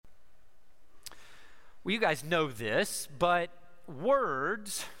Well, you guys know this, but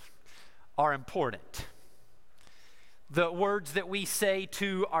words are important. The words that we say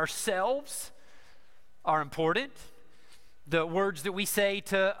to ourselves are important. The words that we say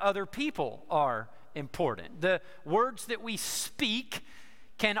to other people are important. The words that we speak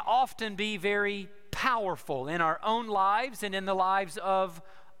can often be very powerful in our own lives and in the lives of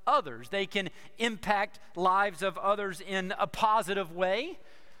others. They can impact lives of others in a positive way.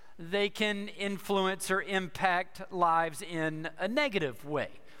 They can influence or impact lives in a negative way.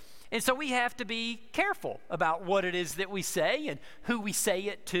 And so we have to be careful about what it is that we say and who we say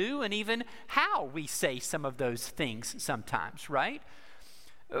it to and even how we say some of those things sometimes, right?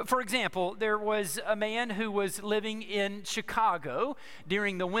 For example, there was a man who was living in Chicago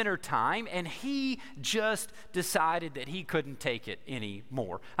during the winter time, and he just decided that he couldn't take it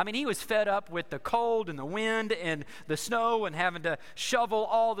anymore. I mean, he was fed up with the cold and the wind and the snow and having to shovel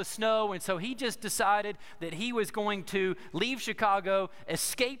all the snow, and so he just decided that he was going to leave Chicago,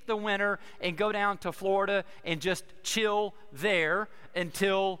 escape the winter, and go down to Florida and just chill there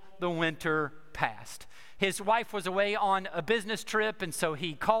until the winter passed. His wife was away on a business trip, and so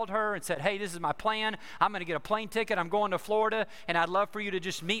he called her and said, hey, this is my plan. I'm going to get a plane ticket. I'm going to Florida, and I'd love for you to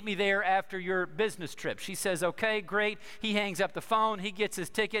just meet me there after your business trip. She says, okay, great. He hangs up the phone. He gets his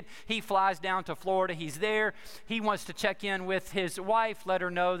ticket. He flies down to Florida. He's there. He wants to check in with his wife, let her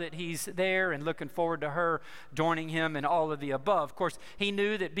know that he's there and looking forward to her joining him and all of the above. Of course, he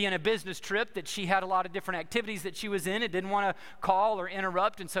knew that being a business trip, that she had a lot of different activities that she was in and didn't want to call or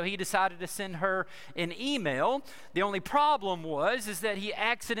interrupt, and so he decided to send her an email. The only problem is that he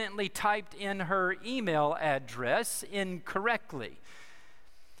accidentally typed in her email address incorrectly.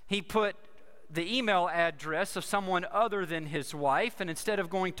 He put the email address of someone other than his wife, and instead of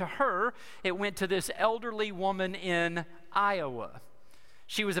going to her, it went to this elderly woman in Iowa.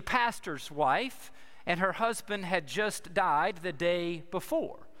 She was a pastor's wife, and her husband had just died the day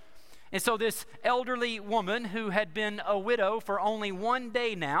before. And so this elderly woman who had been a widow for only one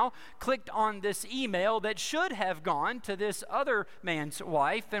day now clicked on this email that should have gone to this other man's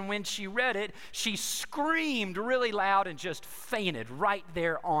wife. And when she read it, she screamed really loud and just fainted right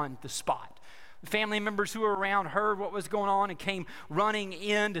there on the spot. Family members who were around heard what was going on and came running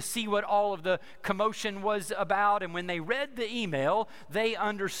in to see what all of the commotion was about. And when they read the email, they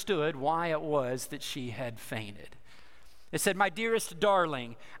understood why it was that she had fainted. It said, my dearest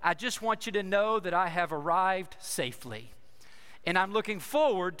darling, I just want you to know that I have arrived safely, and I'm looking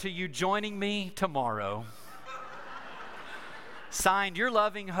forward to you joining me tomorrow. Signed, your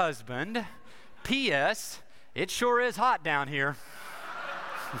loving husband. P.S. It sure is hot down here.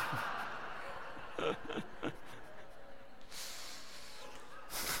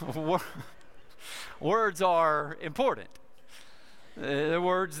 Words are important. The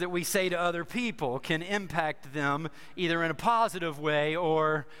words that we say to other people can impact them either in a positive way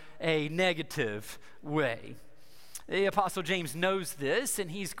or a negative way. The Apostle James knows this, and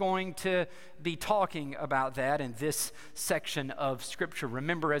he's going to be talking about that in this section of Scripture.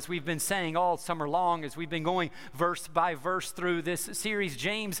 Remember, as we've been saying all summer long, as we've been going verse by verse through this series,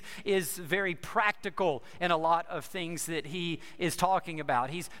 James is very practical in a lot of things that he is talking about.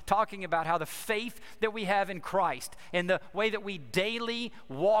 He's talking about how the faith that we have in Christ and the way that we daily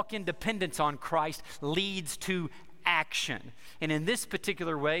walk in dependence on Christ leads to action. And in this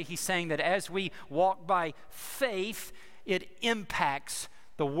particular way, he's saying that as we walk by faith, it impacts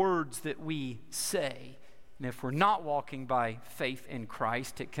the words that we say. And if we're not walking by faith in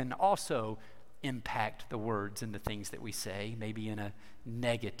Christ, it can also impact the words and the things that we say, maybe in a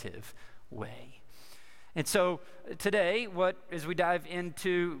negative way. And so today, as we dive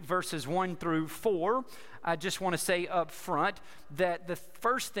into verses 1 through 4, I just want to say up front that the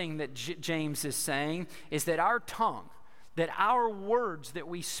first thing that James is saying is that our tongue, that our words that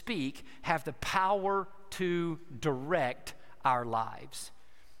we speak have the power to direct our lives.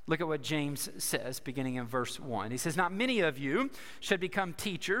 Look at what James says, beginning in verse 1. He says, not many of you should become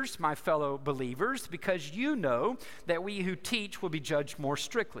teachers, my fellow believers, because you know that we who teach will be judged more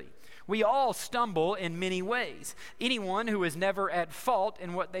strictly. We all stumble in many ways. Anyone who is never at fault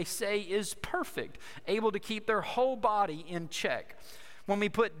in what they say is perfect, able to keep their whole body in check. When we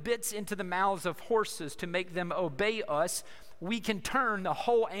put bits into the mouths of horses to make them obey us, we can turn the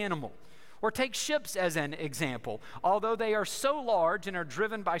whole animal. Or take ships as an example. Although they are so large and are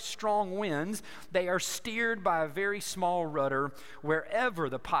driven by strong winds, they are steered by a very small rudder wherever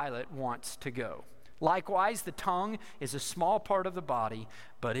the pilot wants to go. Likewise, the tongue is a small part of the body,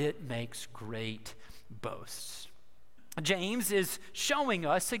 but it makes great boasts. James is showing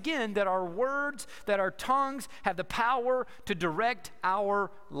us again that our words, that our tongues have the power to direct our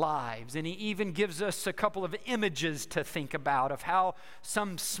lives. And he even gives us a couple of images to think about of how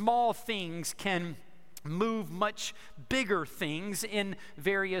some small things can move much bigger things in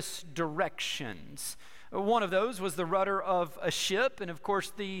various directions. One of those was the rudder of a ship, and of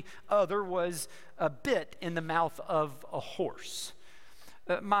course the other was a bit in the mouth of a horse.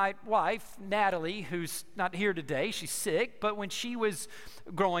 My wife, Natalie, who's not here today, she's sick, but when she was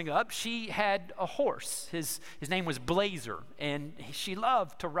growing up, she had a horse. His name was Blazer, and she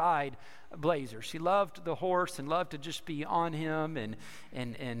loved to ride Blazer. She loved the horse and loved to just be on him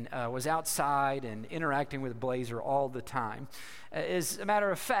and was outside and interacting with Blazer all the time. As a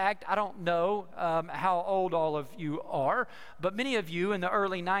matter of fact, I don't know how old all of you are, but many of you in the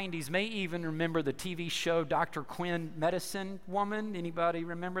early 90s may even remember the TV show Dr. Quinn, Medicine Woman. Anybody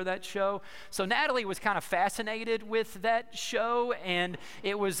remember that show? So Natalie was kind of fascinated with that show, and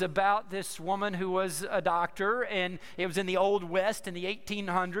it was about this woman who was a doctor, and it was in the Old West in the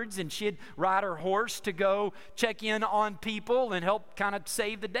 1800s, and she'd ride her horse to go check in on people and help kind of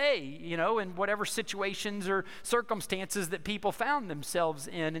save the day, you know, in whatever situations or circumstances that people found themselves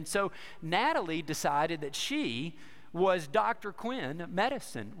in. And so Natalie decided that she was Dr. Quinn,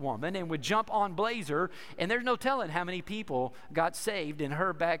 Medicine Woman, and would jump on Blazer, and there's no telling how many people got saved in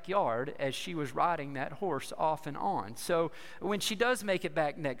her backyard as she was riding that horse off and on. So when she does make it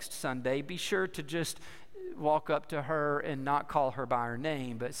back next Sunday, be sure to just walk up to her and not call her by her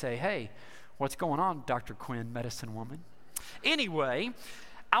name, but say, "Hey, what's going on, Dr. Quinn, Medicine Woman?" Anyway,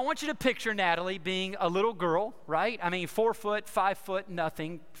 I want you to picture Natalie being a little girl, right? I mean, 4 foot, 5 foot,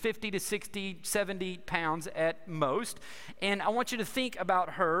 nothing, 50 to 60, 70 pounds at most. And I want you to think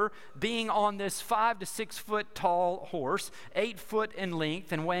about her being on this 5 to 6 foot tall horse, 8 foot in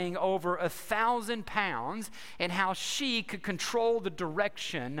length and weighing over 1,000 pounds, and how she could control the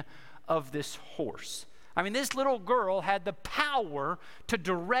direction of this horse. I mean, this little girl had the power to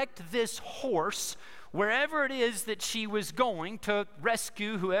direct this horse wherever it is that she was going to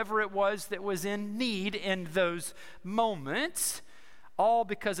rescue whoever it was that was in need in those moments, all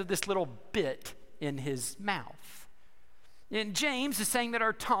because of this little bit in his mouth. And James is saying that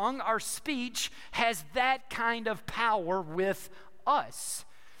our tongue, our speech, has that kind of power with us.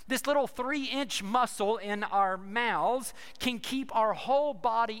 This little 3-inch muscle in our mouths can keep our whole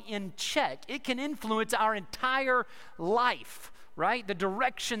body in check. It can influence our entire life, right? The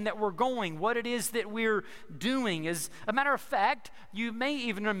direction that we're going, what it is that we're doing. As a matter of fact, you may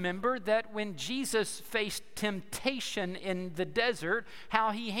even remember that when Jesus faced temptation in the desert,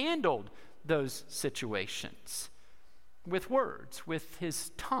 how he handled those situations with words, with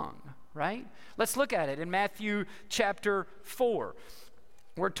his tongue, right? Let's look at it in Matthew chapter 4.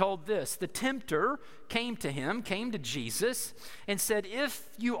 We're told this: the tempter came to Jesus, and said, "If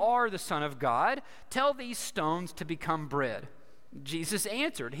you are the Son of God, tell these stones to become bread." Jesus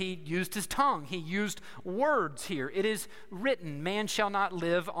answered. He used his tongue. He used words here. "It is written, man shall not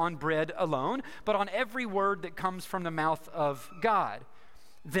live on bread alone, but on every word that comes from the mouth of God."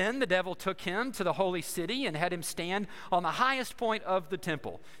 Then the devil took him to the holy city and had him stand on the highest point of the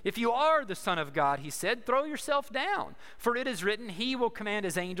temple. "If you are the Son of God," he said, "throw yourself down, for it is written, he will command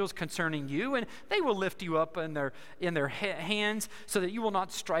his angels concerning you, and they will lift you up in their hands so that you will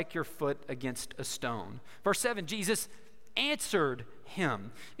not strike your foot against a stone." Verse 7, Jesus answered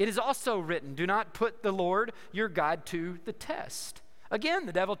him, "It is also written, do not put the Lord your God to the test." Again,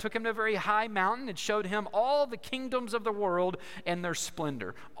 the devil took him to a very high mountain and showed him all the kingdoms of the world and their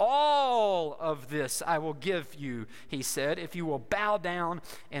splendor. "All of this I will give you," he said, "if you will bow down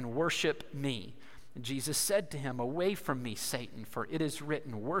and worship me." And Jesus said to him, "Away from me, Satan, for it is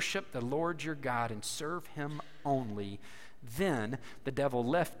written, worship the Lord your God and serve him only." Then the devil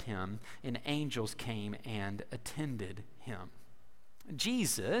left him, and angels came and attended him.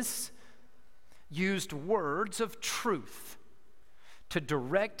 Jesus used words of truth to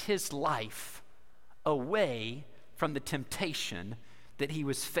direct his life away from the temptation that he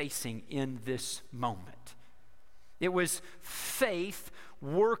was facing in this moment. It was faith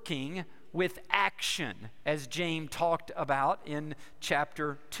working with action, as James talked about in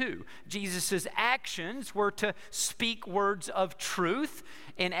chapter 2. Jesus' actions were to speak words of truth,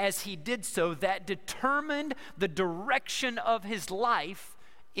 and as he did so, that determined the direction of his life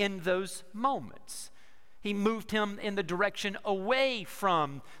in those moments. He moved him in the direction away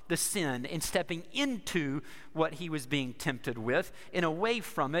from the sin and stepping into what he was being tempted with, and away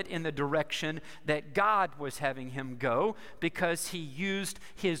from it in the direction that God was having him go, because he used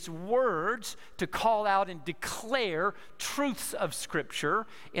his words to call out and declare truths of Scripture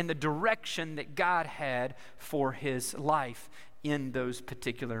in the direction that God had for his life in those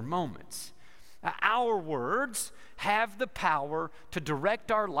particular moments. Our words have the power to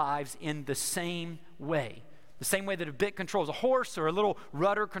direct our lives in the same way. The same way that a bit controls a horse or a little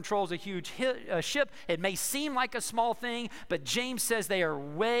rudder controls a huge ship. It may seem like a small thing, but James says they are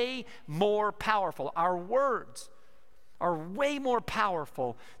way more powerful. Our words are way more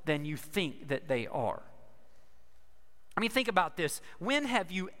powerful than you think that they are. I mean, think about this. When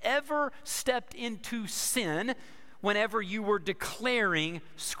have you ever stepped into sin whenever you were declaring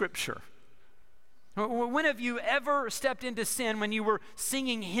Scripture? When have you ever stepped into sin when you were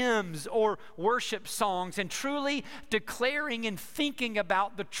singing hymns or worship songs and truly declaring and thinking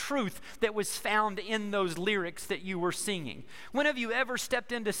about the truth that was found in those lyrics that you were singing? When have you ever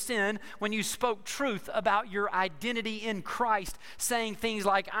stepped into sin when you spoke truth about your identity in Christ, saying things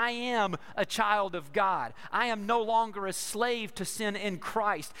like, I am a child of God. I am no longer a slave to sin in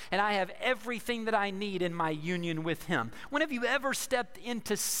Christ, and I have everything that I need in my union with Him? When have you ever stepped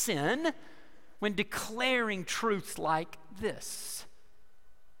into sin when declaring truths like this?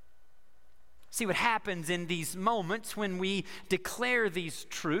 See, what happens in these moments when we declare these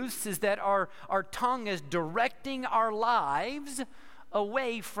truths is that our tongue is directing our lives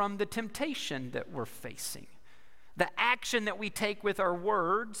away from the temptation that we're facing. The action that we take with our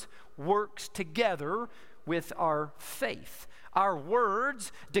words works together with our faith. Our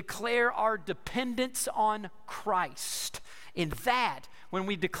words declare our dependence on Christ. In that, when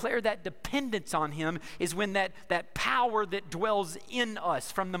we declare that dependence on Him, is when that power that dwells in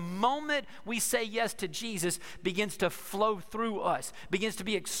us, from the moment we say yes to Jesus, begins to flow through us, begins to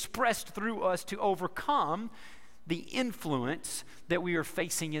be expressed through us to overcome the influence that we are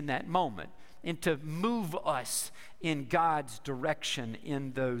facing in that moment, and to move us in God's direction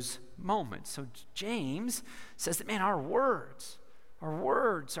in those moments. So James says that, man, our words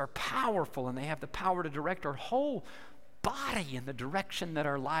are powerful, and they have the power to direct our whole body in the direction that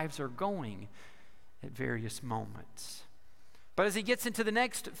our lives are going at various moments. But as he gets into the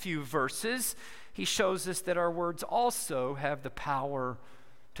next few verses, he shows us that our words also have the power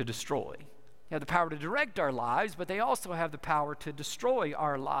to destroy. They have the power to direct our lives, but they also have the power to destroy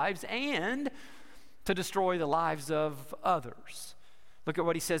our lives and to destroy the lives of others. Look at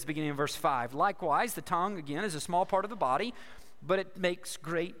what he says beginning in verse 5. Likewise, the tongue, again, is a small part of the body, but it makes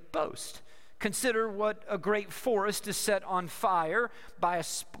great boast. Consider what a great forest is set on fire by a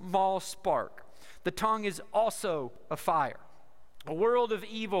small spark. The tongue is also a fire, a world of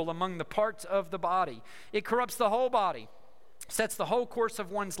evil among the parts of the body. It corrupts the whole body, sets the whole course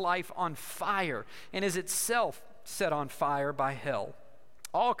of one's life on fire, and is itself set on fire by hell.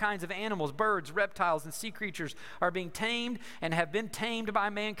 All kinds of animals, birds, reptiles, and sea creatures are being tamed and have been tamed by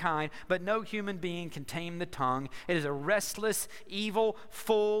mankind, but no human being can tame the tongue. It is a restless evil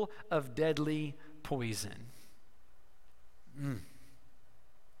full of deadly poison.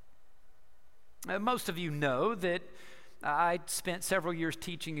 Most of you know that I spent several years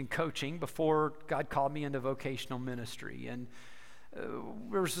teaching and coaching before God called me into vocational ministry. And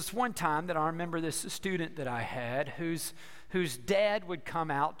there was this one time that I remember this student that I had whose dad would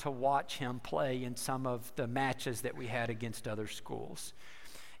come out to watch him play in some of the matches that we had against other schools.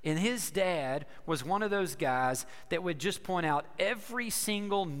 And his dad was one of those guys that would just point out every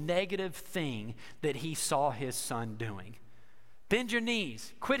single negative thing that he saw his son doing. Bend your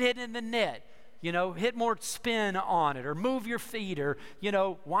knees, quit hitting the net, hit more spin on it, or move your feet, or,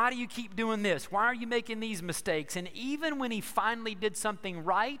 why do you keep doing this? Why are you making these mistakes? And even when he finally did something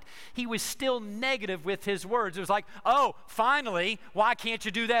right, he was still negative with his words. It was like, oh, finally, why can't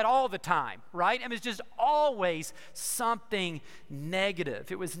you do that all the time, right? And it's just always something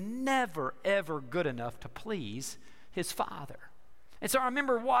negative. It was never, ever good enough to please his father. And so I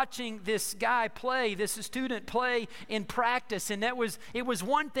remember watching this guy play, this student play in practice, and it was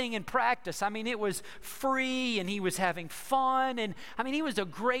one thing in practice. I mean, it was free, and he was having fun, and I mean, he was a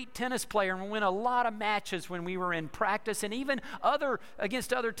great tennis player and won a lot of matches when we were in practice, and even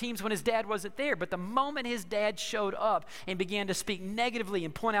against other teams when his dad wasn't there. But the moment his dad showed up and began to speak negatively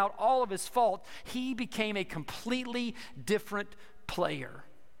and point out all of his faults, he became a completely different player.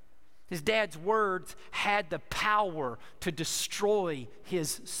 His dad's words had the power to destroy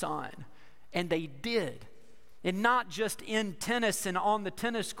his son, and they did. And not just in tennis and on the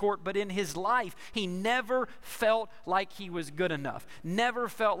tennis court, but in his life. He never felt like he was good enough, never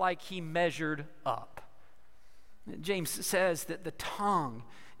felt like he measured up. James says that the tongue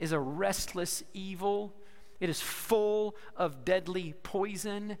is a restless evil. It is full of deadly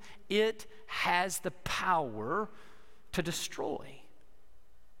poison. It has the power to destroy.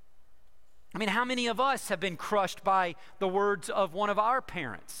 I mean, how many of us have been crushed by the words of one of our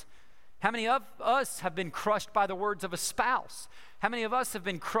parents? How many of us have been crushed by the words of a spouse? How many of us have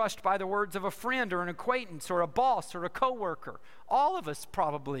been crushed by the words of a friend or an acquaintance or a boss or a coworker? All of us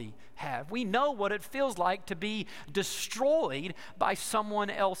probably have. We know what it feels like to be destroyed by someone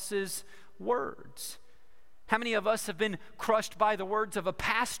else's words. How many of us have been crushed by the words of a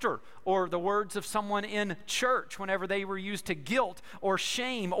pastor or the words of someone in church whenever they were used to guilt or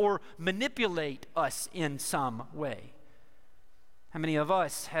shame or manipulate us in some way? How many of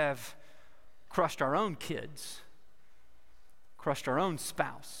us have crushed our own kids, crushed our own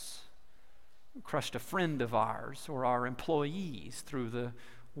spouse, crushed a friend of ours or our employees through the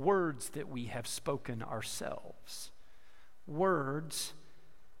words that we have spoken ourselves? Words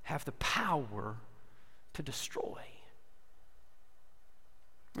have the power to destroy.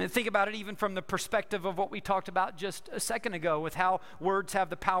 And think about it even from the perspective of what we talked about just a second ago with how words have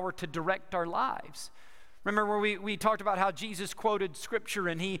the power to direct our lives. Remember where we talked about how Jesus quoted Scripture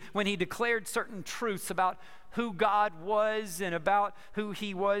and when he declared certain truths about who God was and about who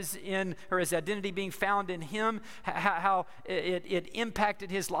he was in, or his identity being found in him, how it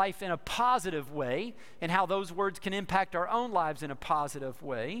impacted his life in a positive way, and how those words can impact our own lives in a positive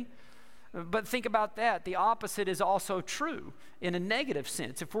way. But think about that. The opposite is also true in a negative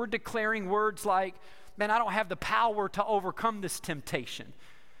sense. If we're declaring words like, man, I don't have the power to overcome this temptation.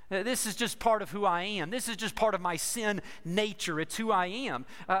 This is just part of who I am. This is just part of my sin nature. It's who I am.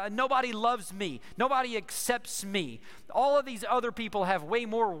 Nobody loves me. Nobody accepts me. All of these other people have way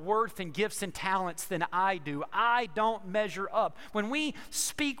more worth and gifts and talents than I do. I don't measure up. When we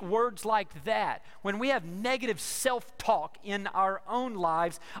speak words like that, when we have negative self-talk in our own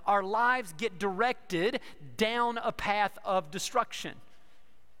lives get directed down a path of destruction.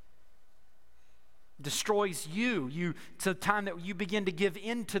 Destroys you. It's the time that you begin to give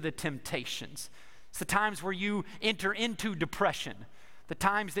in to the temptations. It's the times where you enter into depression. The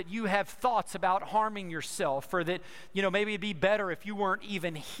times that you have thoughts about harming yourself, or that, maybe it'd be better if you weren't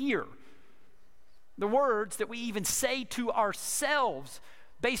even here. The words that we even say to ourselves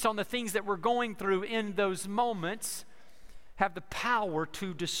based on the things that we're going through in those moments have the power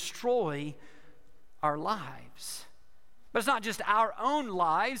to destroy our lives. But it's not just our own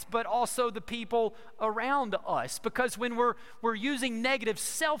lives, but also the people around us. Because when we're using negative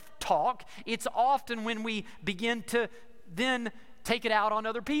self-talk, it's often when we begin to then take it out on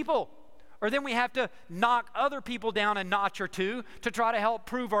other people. Or then we have to knock other people down a notch or two to try to help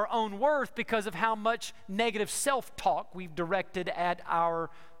prove our own worth because of how much negative self-talk we've directed at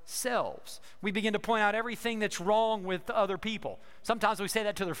ourselves. We begin to point out everything that's wrong with other people. Sometimes we say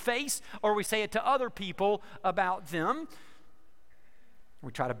that to their face, or we say it to other people about them.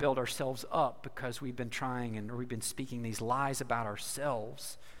 We try to build ourselves up because we've been speaking these lies about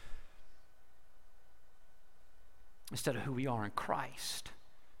ourselves instead of who we are in Christ,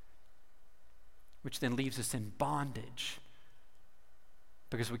 which then leaves us in bondage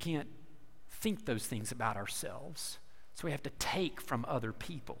because we can't think those things about ourselves. So we have to take from other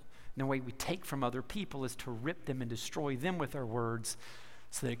people. And the way we take from other people is to rip them and destroy them with our words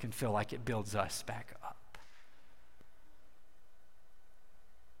so that it can feel like it builds us back up.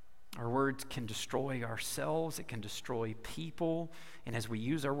 Our words can destroy ourselves. It can destroy people. And as we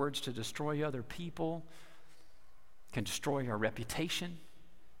use our words to destroy other people, it can destroy our reputation.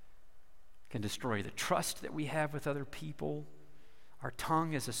 It can destroy the trust that we have with other people. Our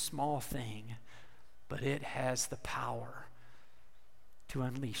tongue is a small thing, but it has the power to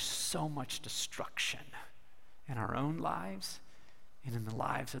unleash so much destruction in our own lives and in the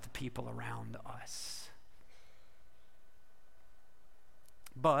lives of the people around us.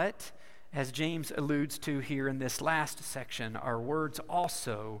 But, as James alludes to here in this last section, our words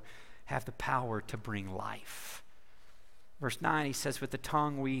also have the power to bring life. Verse 9, he says, with the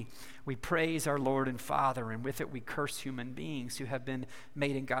tongue we praise our Lord and Father, and with it we curse human beings who have been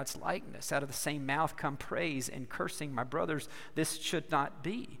made in God's likeness. Out of the same mouth come praise and cursing. My brothers, this should not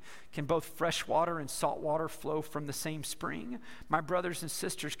be. Can both fresh water and salt water flow from the same spring? My brothers and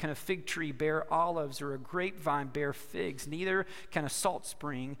sisters, can a fig tree bear olives or a grapevine bear figs? Neither can a salt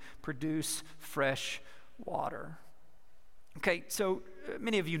spring produce fresh water. Okay, so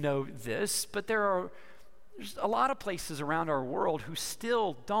many of you know this, but there's a lot of places around our world who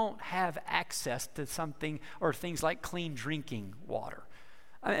still don't have access to something or things like clean drinking water.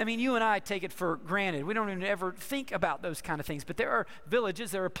 I mean, you and I take it for granted. We don't even ever think about those kind of things. But there are villages,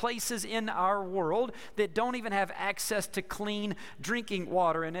 there are places in our world that don't even have access to clean drinking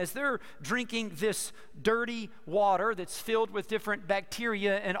water. And as they're drinking this dirty water that's filled with different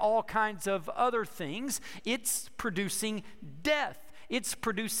bacteria and all kinds of other things, it's producing death. It's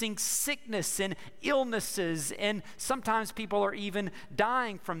producing sickness and illnesses, and sometimes people are even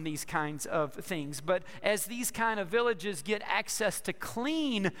dying from these kinds of things. But as these kind of villages get access to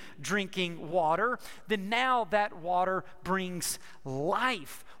clean drinking water, then now that water brings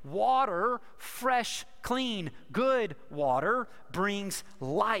life. Water, fresh, clean, good water brings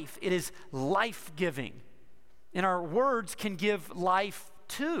life. It is life-giving. And our words can give life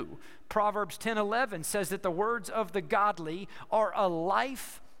too. Proverbs 10:11 says that the words of the godly are a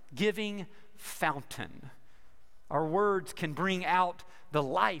life-giving fountain. Our words can bring out the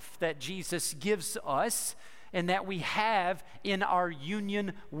life that Jesus gives us and that we have in our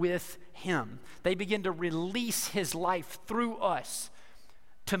union with Him. They begin to release His life through us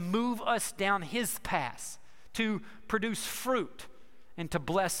to move us down His path, to produce fruit, and to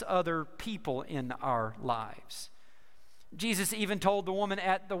bless other people in our lives. Jesus even told the woman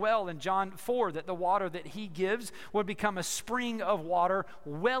at the well in John 4 that the water that He gives would become a spring of water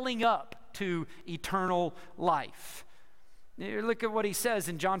welling up to eternal life. Look at what He says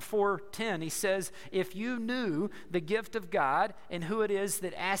in John 4:10. He says, if you knew the gift of God and who it is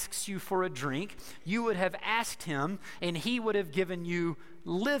that asks you for a drink, you would have asked Him and He would have given you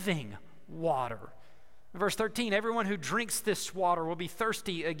living water. Verse 13, everyone who drinks this water will be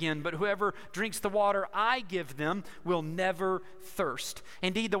thirsty again, but whoever drinks the water I give them will never thirst.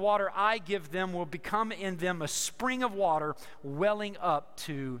 Indeed, the water I give them will become in them a spring of water welling up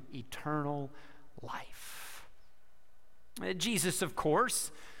to eternal life. Jesus, of course,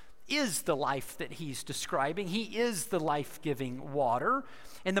 is the life that He's describing. He is the life-giving water.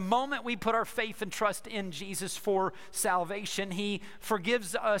 And the moment we put our faith and trust in Jesus for salvation, He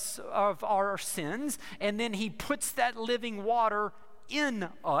forgives us of our sins, and then He puts that living water in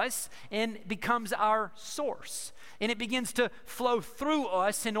us and becomes our source. And it begins to flow through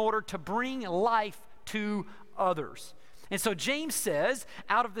us in order to bring life to others. And so James says,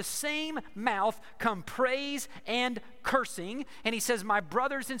 out of the same mouth come praise and cursing. And he says, my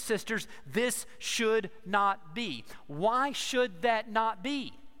brothers and sisters, this should not be. Why should that not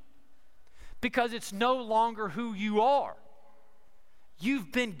be? Because it's no longer who you are.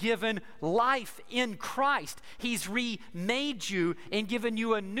 You've been given life in Christ. He's remade you and given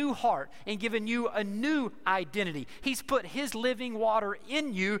you a new heart and given you a new identity. He's put His living water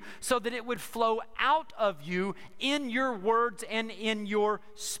in you so that it would flow out of you in your words and in your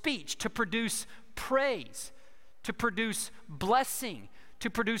speech to produce praise, to produce blessing,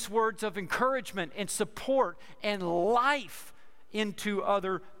 to produce words of encouragement and support and life into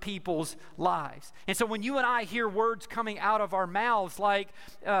other people's lives. And so when you and I hear words coming out of our mouths like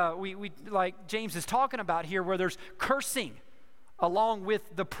like James is talking about here, where there's cursing along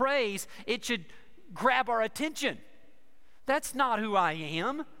with the praise, it should grab our attention. That's not who I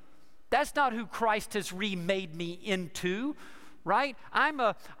am. That's not who Christ has remade me into, right? I'm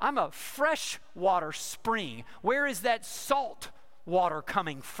a fresh water spring. Where is that salt water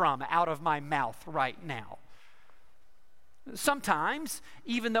coming from out of my mouth right now? Sometimes,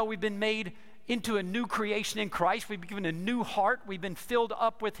 even though we've been made into a new creation in Christ, we've been given a new heart, we've been filled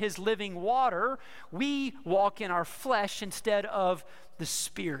up with His living water, we walk in our flesh instead of the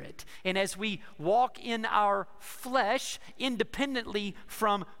Spirit. And as we walk in our flesh independently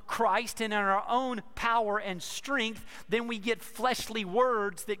from Christ and in our own power and strength, then we get fleshly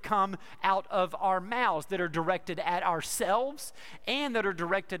words that come out of our mouths that are directed at ourselves and that are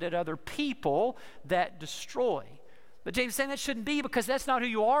directed at other people that destroy. But James is saying that shouldn't be, because that's not who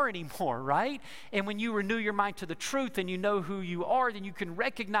you are anymore, right? And when you renew your mind to the truth and you know who you are, then you can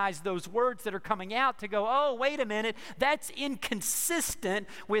recognize those words that are coming out to go, oh, wait a minute, that's inconsistent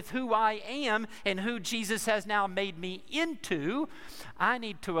with who I am and who Jesus has now made me into. I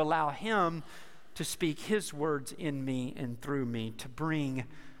need to allow Him to speak His words in me and through me to bring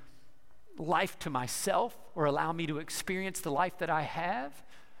life to myself, or allow me to experience the life that I have,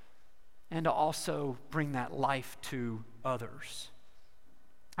 and to also bring that life to others.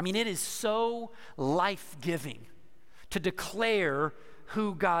 I mean, it is so life-giving to declare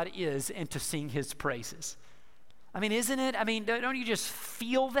who God is and to sing His praises. I mean, isn't it? I mean, don't you just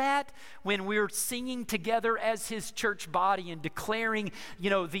feel that when we're singing together as His church body and declaring,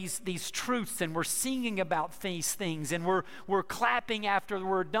 these truths, and we're singing about these things, and we're clapping after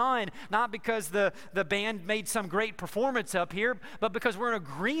we're done, not because the band made some great performance up here, but because we're in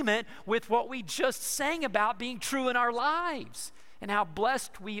agreement with what we just sang about being true in our lives. and how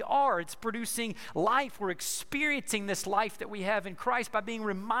blessed we are. It's producing life. We're experiencing this life that we have in Christ by being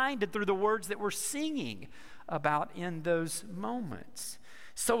reminded through the words that we're singing about in those moments.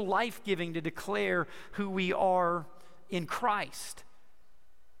 So life-giving to declare who we are in Christ,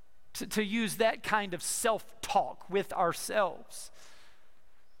 to use that kind of self-talk with ourselves.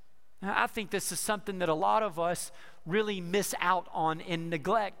 Now, I think this is something that a lot of us really miss out on and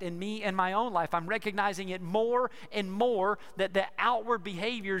neglect. In me and my own life, I'm recognizing it more and more, that the outward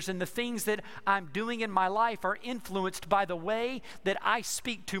behaviors and the things that I'm doing in my life are influenced by the way that I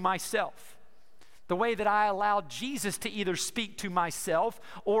speak to myself, the way that I allow Jesus to either speak to myself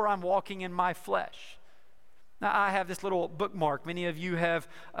or I'm walking in my flesh. Now, I have this little bookmark. Many of you have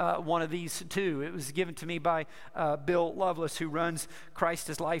one of these too. It was given to me by Bill Lovelace, who runs Christ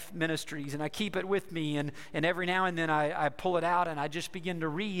is Life Ministries, and I keep it with me, and every now and then I pull it out and I just begin to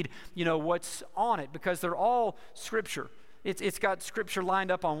read, what's on it, because they're all Scripture. It's got Scripture lined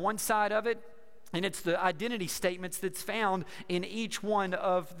up on one side of it, and it's the identity statements that's found in each one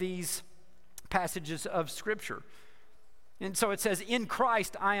of these passages of Scripture. And so it says, in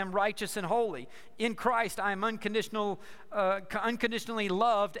Christ I am righteous and holy. In Christ I am unconditionally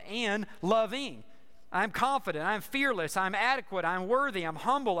loved and loving. I'm confident, I'm fearless, I'm adequate, I'm worthy, I'm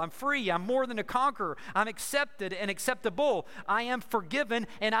humble, I'm free, I'm more than a conqueror, I'm accepted and acceptable, I am forgiven,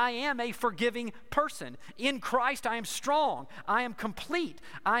 and I am a forgiving person. In Christ I am strong, I am complete,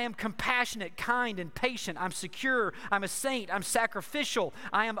 I am compassionate, kind, and patient, I'm secure, I'm a saint, I'm sacrificial,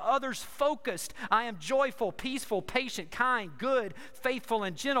 I am others focused, I am joyful, peaceful, patient, kind, good, faithful,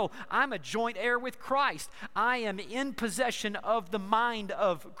 and gentle. I'm a joint heir with Christ. I am in possession of the mind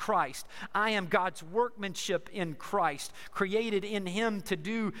of Christ. I am God's workmanship in Christ, created in Him to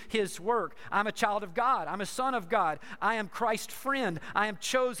do His work. I'm a child of God. I'm a son of God. I am Christ's friend. I am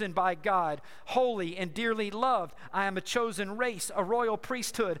chosen by God, holy and dearly loved. I am a chosen race, a royal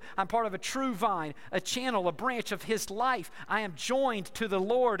priesthood. I'm part of a true vine, a channel, a branch of His life. I am joined to the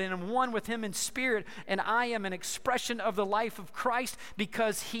Lord and am one with Him in spirit, and I am an expression of the life of Christ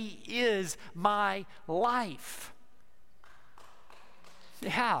because He is my life.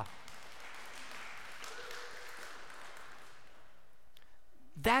 Yeah.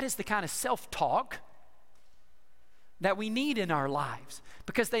 That is the kind of self-talk that we need in our lives,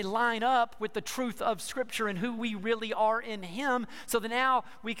 because they line up with the truth of Scripture and who we really are in Him, so that now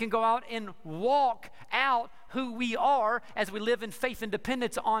we can go out and walk out who we are as we live in faith and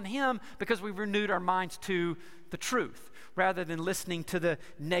dependence on Him, because we've renewed our minds to the truth, rather than listening to the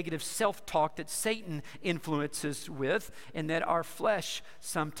negative self-talk that Satan influences with and that our flesh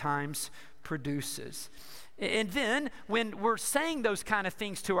sometimes produces. And then when we're saying those kind of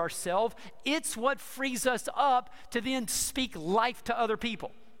things to ourselves, it's what frees us up to then speak life to other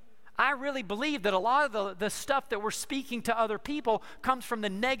people. I really believe that a lot of the stuff that we're speaking to other people comes from the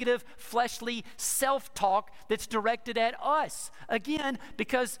negative, fleshly self-talk that's directed at us. Again,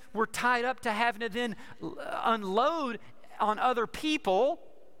 because we're tied up to having to then unload on other people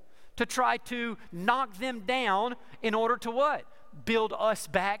to try to knock them down in order to what? Build us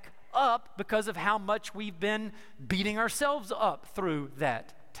back up, because of how much we've been beating ourselves up through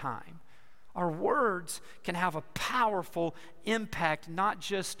that time. Our words can have a powerful impact, not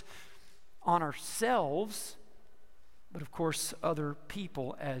just on ourselves, but of course other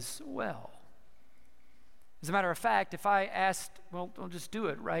people as well. As a matter of fact, if I asked, well, I'll just do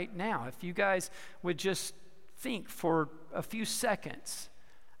it right now. If you guys would just think for a few seconds,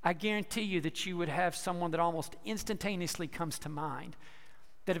 I guarantee you that you would have someone that almost instantaneously comes to mind,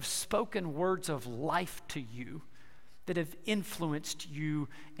 that have spoken words of life to you, that have influenced you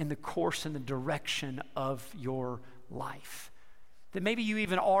in the course and the direction of your life. That maybe you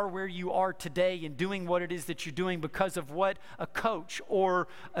even are where you are today and doing what it is that you're doing because of what a coach or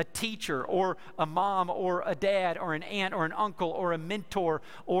a teacher or a mom or a dad or an aunt or an uncle or a mentor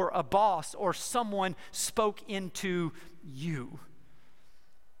or a boss or someone spoke into you.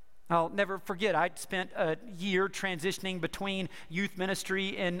 I'll never forget, I spent a year transitioning between youth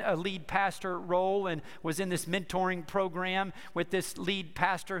ministry and a lead pastor role, and was in this mentoring program with this lead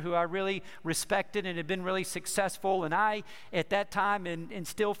pastor who I really respected and had been really successful. And I, at that time, and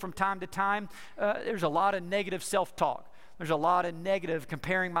still from time to time, there's a lot of negative self-talk. There's a lot of negative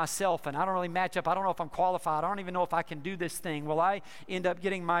comparing myself, and I don't really match up. I don't know if I'm qualified. I don't even know if I can do this thing. Well, I end up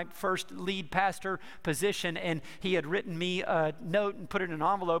getting my first lead pastor position, and he had written me a note and put it in an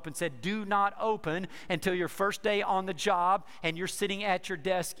envelope and said, do not open until your first day on the job, and you're sitting at your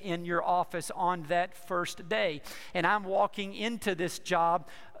desk in your office on that first day. And I'm walking into this job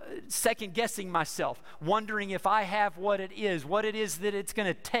second guessing myself, wondering if I have what it is that it's going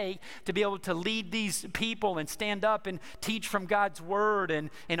to take to be able to lead these people and stand up and teach from God's word and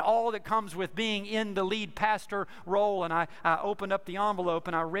all that comes with being in the lead pastor role. And I opened up the envelope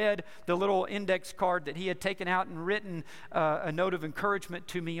and I read the little index card that he had taken out and written a note of encouragement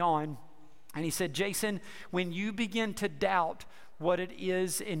to me on. And he said, Jason, when you begin to doubt what it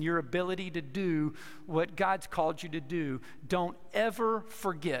is in your ability to do what God's called you to do, don't ever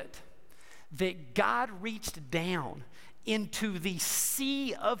forget that God reached down into the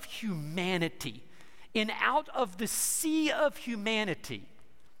sea of humanity. And out of the sea of humanity,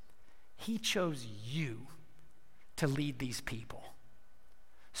 he chose you to lead these people.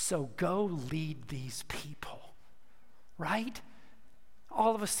 So go lead these people, right?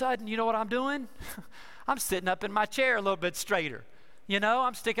 All of a sudden, you know what I'm doing? I'm sitting up in my chair a little bit straighter. You know,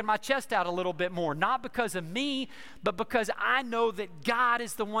 I'm sticking my chest out a little bit more, not because of me, but because I know that God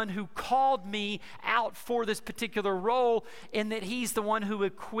is the one who called me out for this particular role, and that he's the one who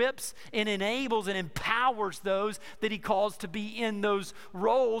equips and enables and empowers those that he calls to be in those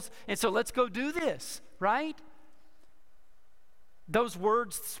roles. And so let's go do this, right? Those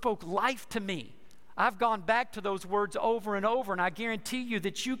words spoke life to me. I've gone back to those words over and over, and I guarantee you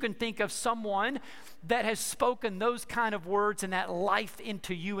that you can think of someone that has spoken those kind of words and that life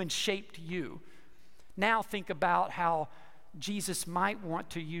into you and shaped you. Now think about how Jesus might want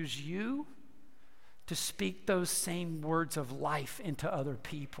to use you to speak those same words of life into other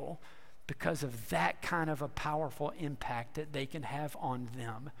people because of that kind of a powerful impact that they can have on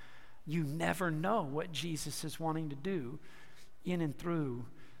them. You never know what Jesus is wanting to do in and through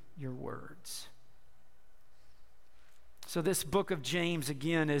your words. So this book of James,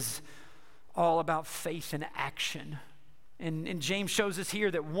 again, is all about faith and action. And James shows us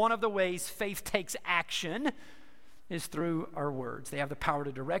here that one of the ways faith takes action is through our words. They have the power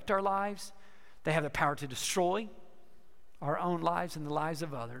to direct our lives. They have the power to destroy our own lives and the lives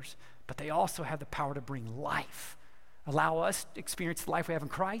of others. But they also have the power to bring life. Allow us to experience the life we have in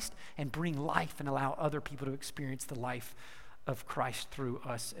Christ and bring life and allow other people to experience the life of Christ through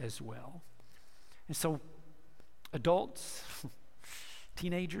us as well. And so adults,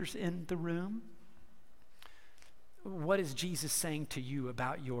 teenagers in the room, what is Jesus saying to you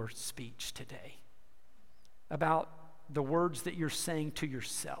about your speech today? About the words that you're saying to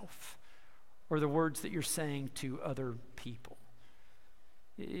yourself or the words that you're saying to other people?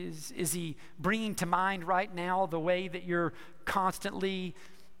 Is he bringing to mind right now the way that you're constantly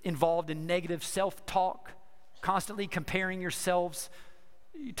involved in negative self-talk, constantly comparing yourselves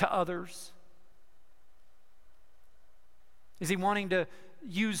to others? Is he wanting to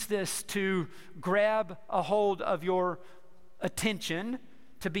use this to grab a hold of your attention,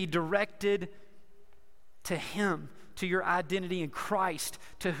 to be directed to him, to your identity in Christ,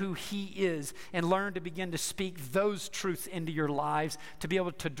 to who he is, and learn to begin to speak those truths into your lives, to be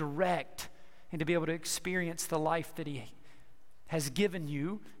able to direct and to be able to experience the life that he has given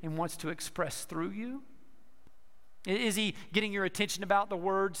you and wants to express through you? Is he getting your attention about the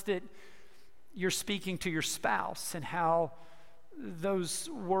words that you're speaking to your spouse and how those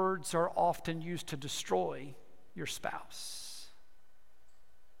words are often used to destroy your spouse?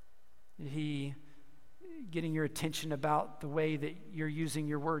 Is he getting your attention about the way that you're using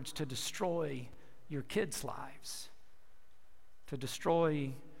your words to destroy your kids' lives, to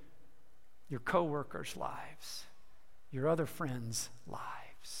destroy your coworkers' lives, your other friends'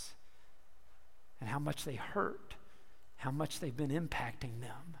 lives, and how much they hurt, how much they've been impacting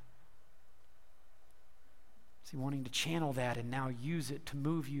them? Is he wanting to channel that and now use it to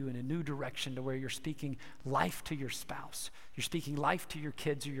move you in a new direction to where you're speaking life to your spouse, you're speaking life to your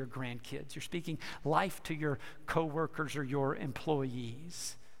kids or your grandkids, you're speaking life to your coworkers or your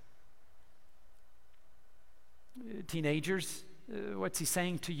employees? Teenagers, what's he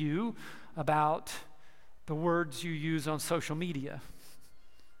saying to you about the words you use on social media,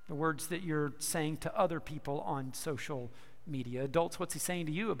 the words that you're saying to other people on social media? Adults, what's he saying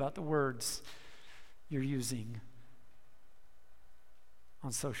to you about the words you're using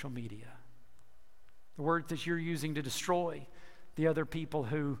on social media? The words that you're using to destroy the other people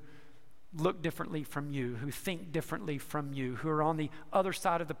who look differently from you, who think differently from you, who are on the other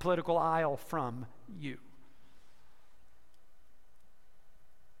side of the political aisle from you.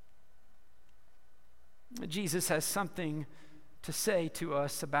 Jesus has something to say to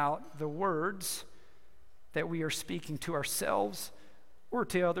us about the words that we are speaking to ourselves or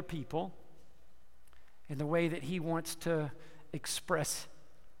to other people, and the way that he wants to express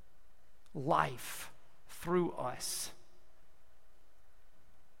life through us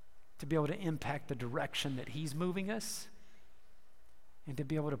to be able to impact the direction that he's moving us and to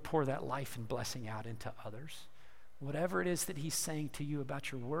be able to pour that life and blessing out into others. Whatever it is that he's saying to you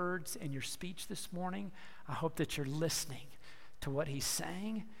about your words and your speech this morning, I hope that you're listening to what he's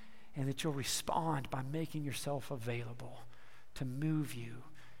saying and that you'll respond by making yourself available to move you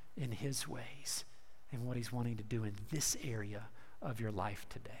in his ways and what he's wanting to do in this area of your life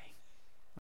today.